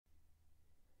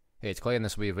Hey, it's Clay, and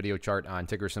this will be a video chart on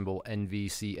ticker symbol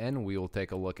NVCN. We will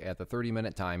take a look at the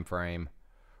 30-minute time frame.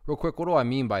 Real quick, what do I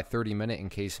mean by 30-minute in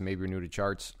case maybe you're new to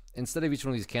charts? Instead of each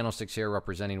one of these candlesticks here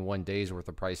representing 1 day's worth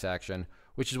of price action,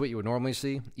 which is what you would normally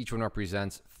see, each one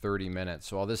represents 30 minutes.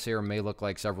 So while this here may look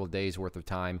like several days worth of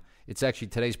time, it's actually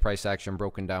today's price action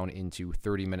broken down into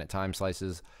 30-minute time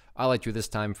slices. I like to this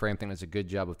time frame. I think that's a good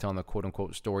job of telling the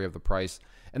quote-unquote story of the price,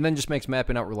 and then just makes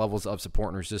mapping out levels of support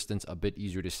and resistance a bit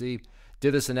easier to see.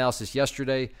 Did this analysis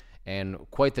yesterday, and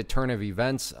quite the turn of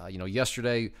events.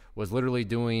 Yesterday was literally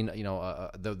doing,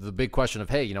 the big question of,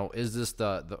 hey, is this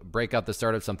the breakout, the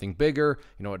start of something bigger?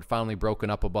 It had finally broken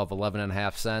up above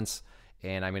 11.5 cents.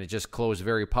 And it just closed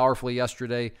very powerfully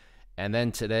yesterday. And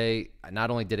then today,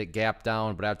 not only did it gap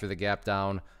down, but after the gap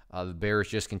down, the bears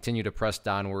just continue to press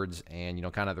downwards, and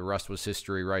kind of the rest was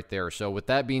history right there. So with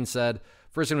that being said,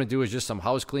 first thing I'm going to do is just some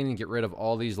house cleaning, get rid of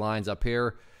all these lines up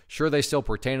here. Sure, they still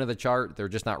pertain to the chart. They're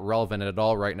just not relevant at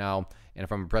all right now. And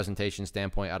from a presentation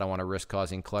standpoint, I don't want to risk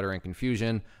causing clutter and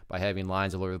confusion by having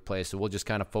lines all over the place. So we'll just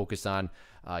kind of focus on,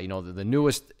 the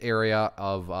newest area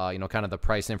of, kind of the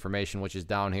price information, which is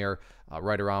down here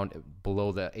right around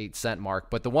below the 8-cent mark.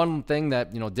 But the one thing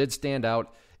that, did stand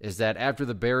out is that after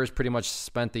the bears pretty much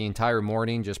spent the entire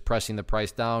morning just pressing the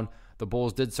price down, the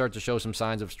bulls did start to show some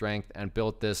signs of strength and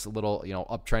built this little,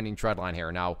 uptrending trend line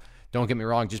here. Now, don't get me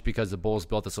wrong, just because the bulls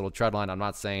built this little trend line, I'm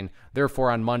not saying, therefore,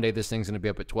 on Monday, this thing's going to be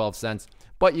up at 12 cents.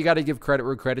 But you got to give credit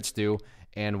where credit's due.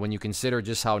 And when you consider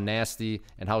just how nasty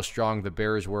and how strong the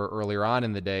bears were earlier on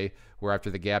in the day, where after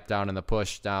the gap down and the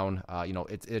push down,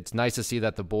 it's nice to see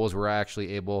that the bulls were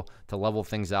actually able to level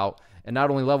things out. And not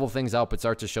only level things out, but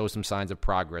start to show some signs of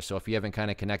progress. So if you haven't kind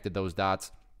of connected those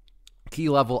dots, key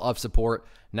level of support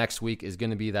next week is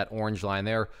going to be that orange line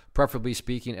there. Preferably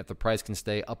speaking, if the price can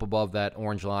stay up above that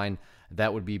orange line,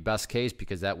 that would be best case,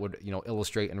 because that would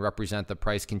illustrate and represent the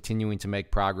price continuing to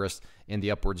make progress in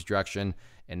the upwards direction.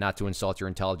 And not to insult your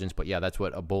intelligence, but yeah, that's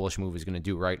what a bullish move is going to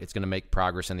do, right? It's going to make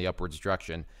progress in the upwards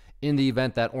direction. In the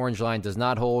event that orange line does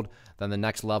not hold, then the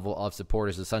next level of support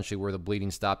is essentially where the bleeding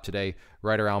stopped today,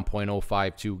 right around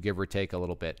 0.052, give or take a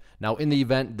little bit. Now, in the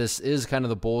event this is kind of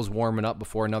the bulls warming up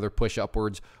before another push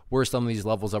upwards, where some of these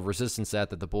levels of resistance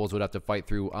at that the bulls would have to fight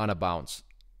through on a bounce.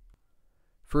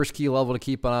 First key level to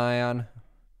keep an eye on,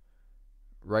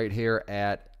 right here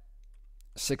at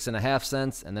 6.5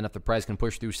 cents, and then if the price can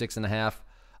push through 6.5,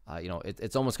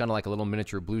 it's almost kind of like a little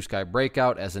miniature blue sky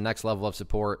breakout as the next level of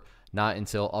support. Not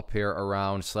until up here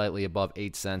around slightly above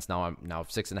 8 cents. Now, if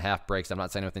 6.5 breaks, I'm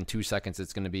not saying within 2 seconds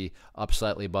it's going to be up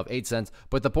slightly above 8 cents.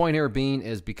 But the point here being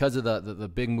is because of the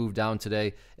big move down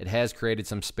today, it has created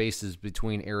some spaces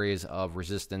between areas of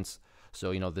resistance.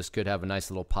 So, this could have a nice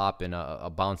little pop and a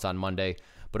bounce on Monday.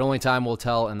 But only time will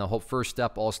tell, and the whole first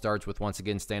step all starts with, once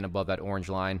again, staying above that orange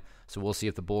line. So we'll see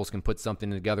if the bulls can put something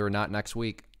together or not next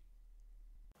week.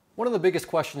 One of the biggest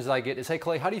questions that I get is, hey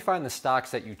Clay, how do you find the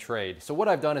stocks that you trade? So what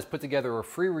I've done is put together a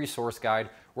free resource guide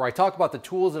where I talk about the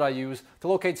tools that I use to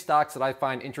locate stocks that I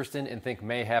find interesting and think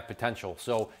may have potential.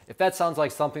 So if that sounds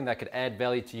like something that could add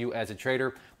value to you as a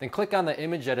trader, then click on the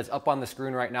image that is up on the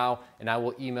screen right now and I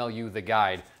will email you the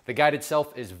guide. The guide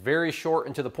itself is very short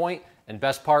and to the point, and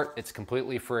best part, it's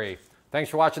completely free. Thanks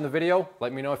for watching the video.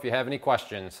 Let me know if you have any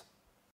questions.